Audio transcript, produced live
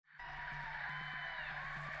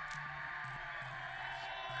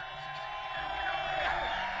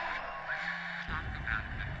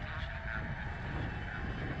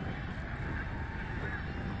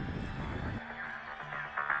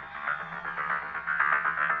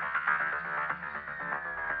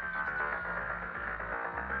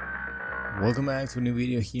Welcome back to a new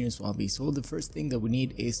video here in SUALVI. So the first thing that we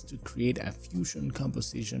need is to create a fusion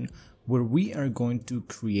composition where we are going to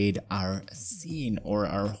create our scene or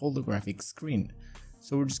our holographic screen.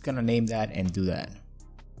 So we're just gonna name that and do that.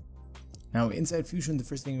 Now inside Fusion, the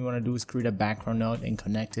first thing we want to do is create a background node and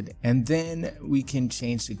connect it, and then we can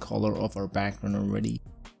change the color of our background already.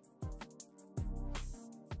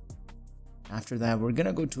 After that, we're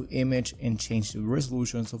gonna go to image and change the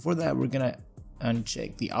resolution. So for that, we're gonna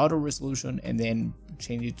uncheck the auto resolution and then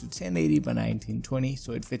change it to 1080 by 1920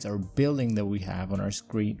 so it fits our building that we have on our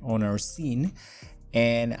screen, on our scene.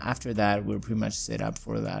 And after that, we're pretty much set up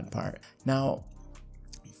for that part. Now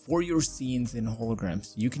for your scenes and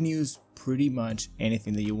holograms, you can use pretty much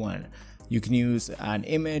anything that you want. You can use an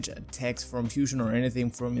image, a text from Fusion, or anything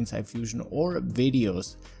from inside Fusion, or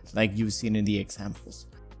videos like you've seen in the examples.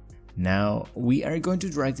 Now we are going to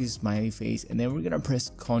drag this smiley face, and then we're gonna press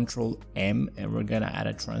Ctrl M and we're gonna add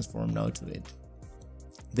a transform node to it.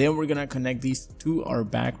 Then we're gonna connect these to our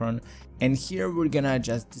background, and here we're gonna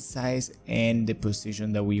adjust the size and the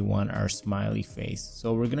position that we want our smiley face.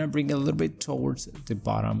 So we're gonna bring it a little bit towards the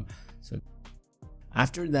bottom. So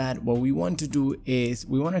after that, what we want to do is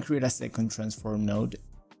we want to create a second transform node.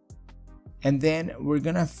 And then we're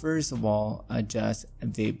gonna first of all adjust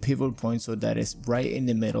the pivot point so that it's right in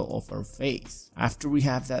the middle of our face. After we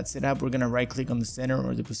have that set up, we're gonna right click on the center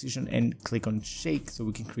or the position and click on shake so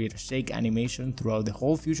we can create a shake animation throughout the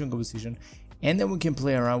whole Fusion composition. And then we can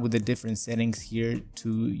play around with the different settings here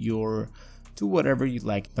to whatever you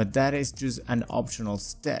like, but that is just an optional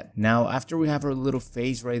step. Now after we have our little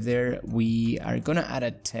face right there, we are gonna add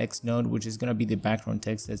a text node, which is gonna be the background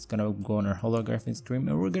text that's gonna go on our holographic screen,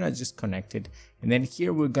 and we're gonna just connect it. And then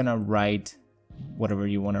here we're gonna write whatever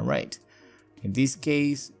you want to write. In this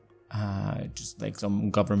case, just like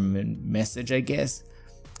some government message, I guess.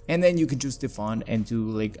 And then you can choose the font and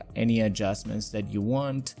do like any adjustments that you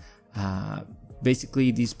want.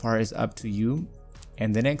 Basically this part is up to you.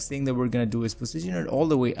 And the next thing that we're gonna do is position it all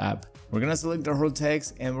the way up. We're gonna select our whole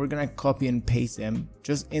text and we're gonna copy and paste them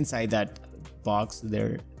just inside that box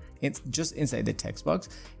there. It's just inside the text box,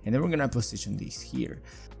 and then we're gonna position these here.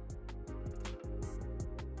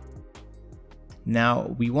 Now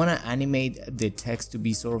we want to animate the text to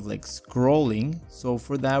be sort of like scrolling. So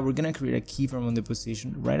for that, we're gonna create a keyframe on the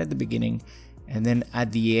position right at the beginning, and then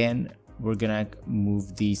at the end we're gonna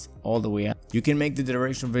move these all the way up. You can make the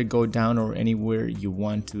direction of it go down or anywhere you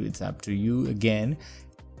want to, it's up to you again.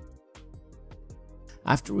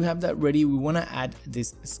 After we have that ready, we want to add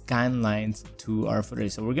this scan lines to our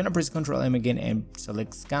footage. So we're gonna press Ctrl M again and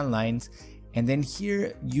select scan lines, and then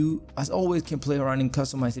here you as always can play around and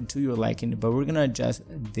customize it to your liking, but we're gonna adjust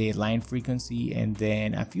the line frequency and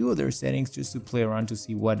then a few other settings just to play around to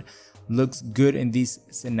see what looks good in this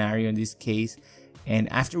scenario, in this case.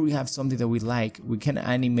 And after we have something that we like, we can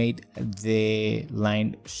animate the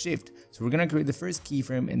line shift. So we're gonna create the first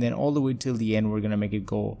keyframe, and then all the way till the end we're gonna make it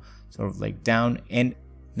go sort of like down. And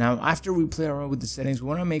now after we play around with the settings, we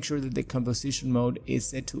want to make sure that the composition mode is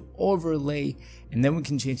set to overlay, and then we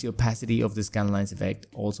can change the opacity of the scan lines effect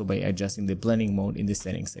also by adjusting the blending mode in the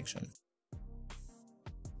settings section.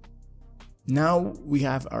 Now we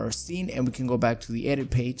have our scene, and we can go back to the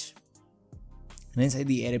edit page. And inside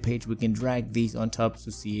the edit page, we can drag these on top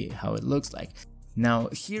to see how it looks like. Now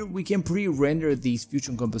here we can pre-render these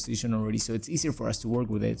Fusion composition already, so it's easier for us to work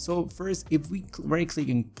with it. So first, if we right click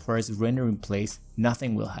and press render in place,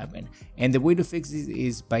 nothing will happen. And the way to fix this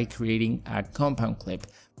is by creating a compound clip.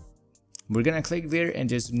 We're gonna click there and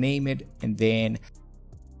just name it, and then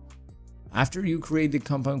after you create the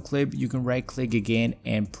compound clip, you can right click again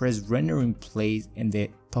and press render in place, and the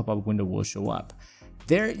pop-up window will show up.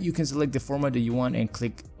 There you can select the format that you want and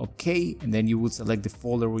click OK, and then you will select the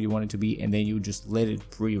folder where you want it to be, and then you just let it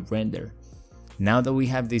pre-render. Now that we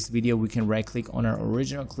have this video, we can right click on our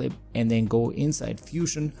original clip and then go inside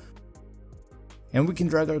Fusion, and we can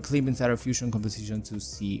drag our clip inside our Fusion composition to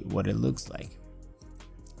see what it looks like.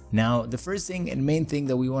 Now the first thing and main thing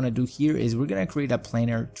that we want to do here is we're going to create a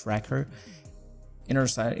planar tracker.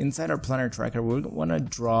 Inside our planar tracker, we want to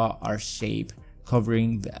draw our shape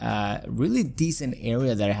covering a really decent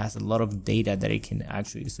area that it has a lot of data that it can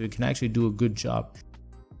actually do a good job.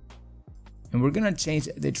 And we're gonna change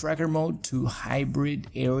the tracker mode to hybrid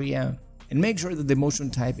area and make sure that the motion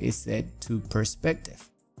type is set to perspective.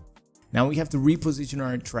 Now we have to reposition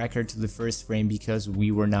our tracker to the first frame because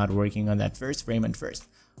we were not working on that first frame at first.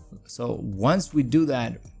 So once we do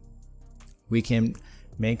that, we can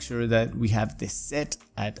make sure that we have the set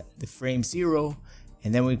at the frame 0,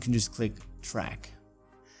 and then we can just click track.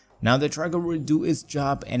 Now the tracker will do its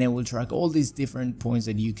job, and it will track all these different points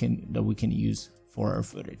that we can use for our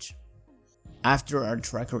footage. After our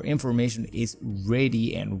tracker information is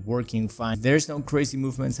ready and working fine, there's no crazy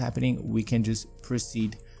movements happening, we can just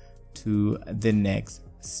proceed to the next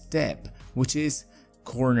step, which is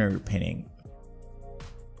corner pinning.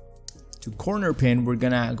 To corner pin, we're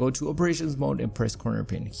gonna go to operations mode and press corner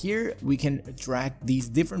pin. Here we can drag these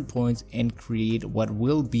different points and create what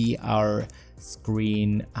will be our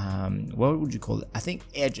screen, what would you call it? I think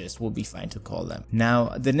edges will be fine to call them. Now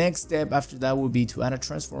the next step after that will be to add a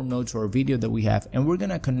transform node to our video that we have, and we're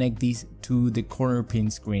gonna connect these to the corner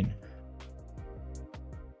pin screen.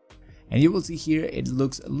 And you will see here it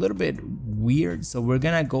looks a little bit weird, so we're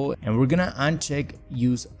gonna go and we're gonna uncheck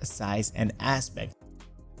use size and aspect.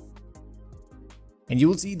 And you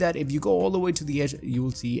will see that if you go all the way to the edge, you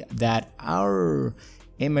will see that our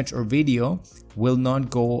image or video will not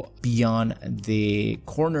go beyond the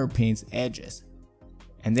corner pin's edges.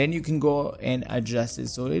 And then you can go and adjust it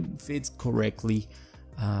so it fits correctly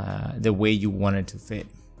the way you want it to fit.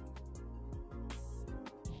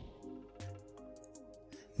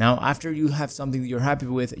 Now, after you have something that you're happy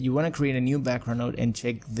with, you want to create a new background node and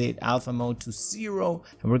check the alpha mode to 0.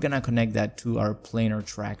 And we're going to connect that to our planar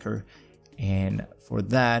tracker. And for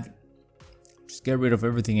that, just get rid of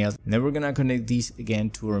everything else. And then we're going to connect these again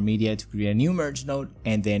to our media to create a new merge node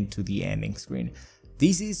and then to the ending screen.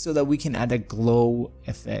 This is so that we can add a glow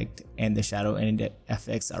effect and the shadow, and it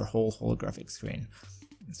affects our whole holographic screen.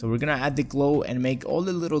 So we're going to add the glow and make all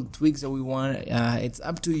the little tweaks that we want. It's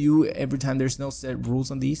up to you every time. There's no set rules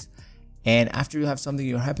on these. And after you have something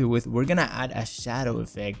you're happy with, we're going to add a shadow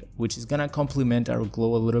effect, which is going to complement our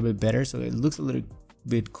glow a little bit better, so it looks a little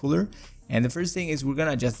bit cooler. And the first thing is we're going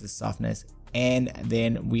to adjust the softness, and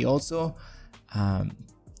then we also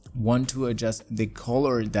want to adjust the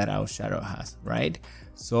color that our shadow has, right?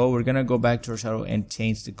 So we're going to go back to our shadow and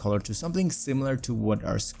change the color to something similar to what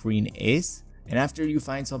our screen is. And after you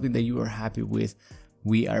find something that you are happy with,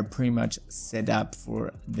 we are pretty much set up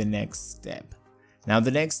for the next step. Now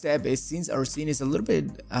the next step is, since our scene is a little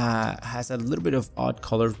bit has a little bit of odd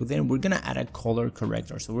colors within, we're gonna add a color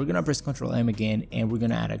corrector. So we're gonna press Ctrl M again, and we're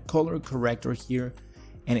gonna add a color corrector here.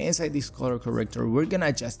 And inside this color corrector, we're gonna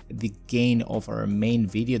adjust the gain of our main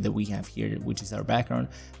video that we have here, which is our background,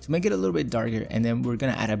 to make it a little bit darker. And then we're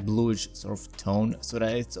gonna add a bluish sort of tone so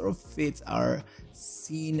that it sort of fits our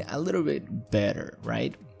scene a little bit better,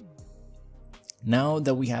 right? Now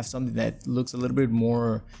that we have something that looks a little bit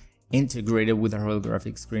more integrated with our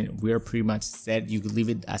holographic screen, we are pretty much set. You could leave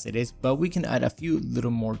it as it is, but we can add a few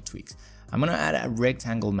little more tweaks. I'm gonna add a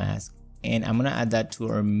rectangle mask, and I'm gonna add that to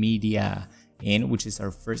our media in, which is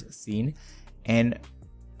our first scene, and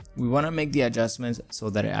we want to make the adjustments so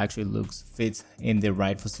that it actually fits in the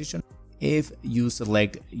right position. If you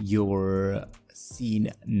select your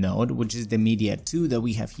scene node, which is the media 2 that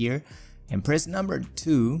we have here, and press number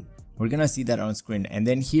 2, we're gonna see that on screen. And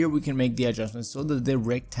then here we can make the adjustments so that the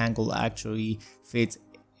rectangle actually fits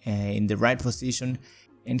in the right position.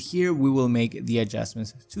 And here we will make the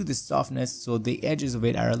adjustments to the softness so the edges of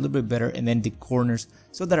it are a little bit better, and then the corners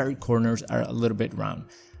so that our corners are a little bit round.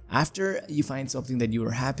 After you find something that you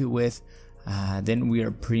are happy with, then we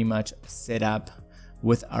are pretty much set up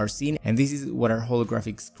with our scene, and this is what our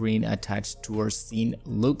holographic screen attached to our scene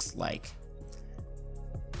looks like.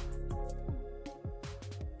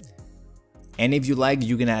 And if you like,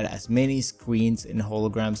 you can add as many screens and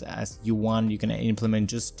holograms as you want. You can implement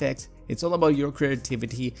just text. It's all about your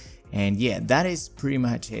creativity. And yeah, that is pretty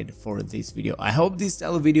much it for this video. I hope this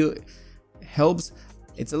style of video helps.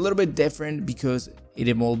 It's a little bit different because it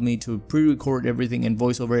involved me to pre-record everything in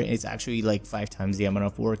voiceover. It's actually like 5 times the amount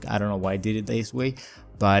of work. I don't know why I did it this way.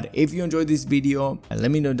 But if you enjoyed this video,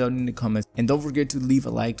 let me know down in the comments. And don't forget to leave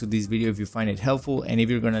a like to this video if you find it helpful. And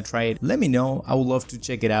if you're gonna try it, let me know. I would love to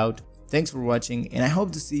check it out. Thanks for watching, and I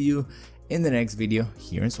hope to see you in the next video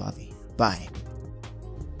here in SUALVI. Bye.